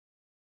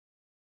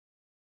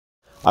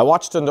I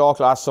watched Dundalk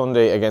last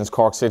Sunday against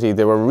Cork City.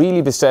 They were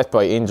really beset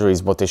by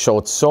injuries, but they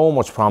showed so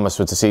much promise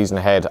with the season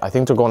ahead. I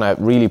think they're going to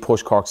really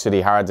push Cork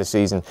City hard this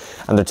season,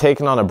 and they're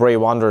taking on a Bray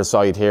Wanderers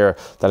side here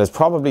that is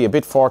probably a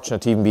bit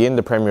fortunate to even be in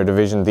the Premier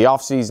Division. The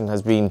off-season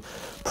has been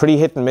pretty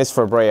hit and miss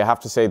for Bray. I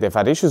have to say they've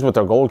had issues with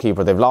their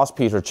goalkeeper. They've lost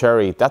Peter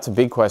Cherry. That's a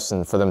big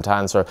question for them to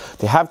answer.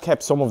 They have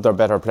kept some of their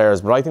better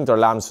players, but I think they're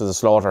lambs to the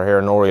slaughter here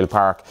in Oriel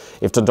Park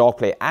if Dundalk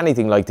play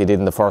anything like they did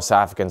in the first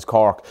half against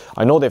Cork.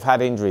 I know they've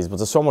had injuries, but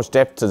there's so much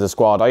depth to the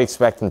squad. I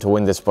expect them to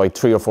win this by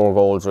 3 or 4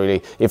 goals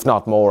really, if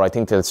not more. I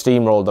think they'll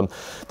steamroll them.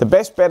 The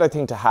best bet I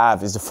think to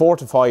have is the 4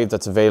 to 5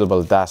 that's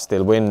available, that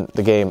they'll win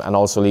the game and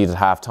also lead at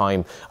half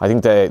time. I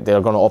think they're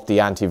going to up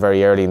the ante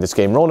very early in this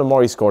game. Ronan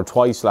Murray scored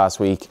twice last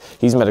week.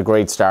 He's made a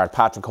great start.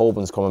 Patrick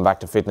Hoban's coming back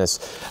to fitness,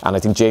 and I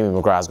think Jamie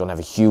McGrath's going to have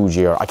a huge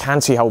year. I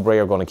can't see how Bray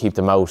are going to keep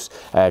them out.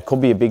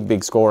 Could be a big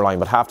scoreline,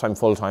 but half time,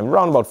 full time,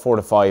 around about 4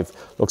 to 5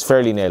 looks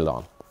fairly nailed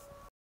on.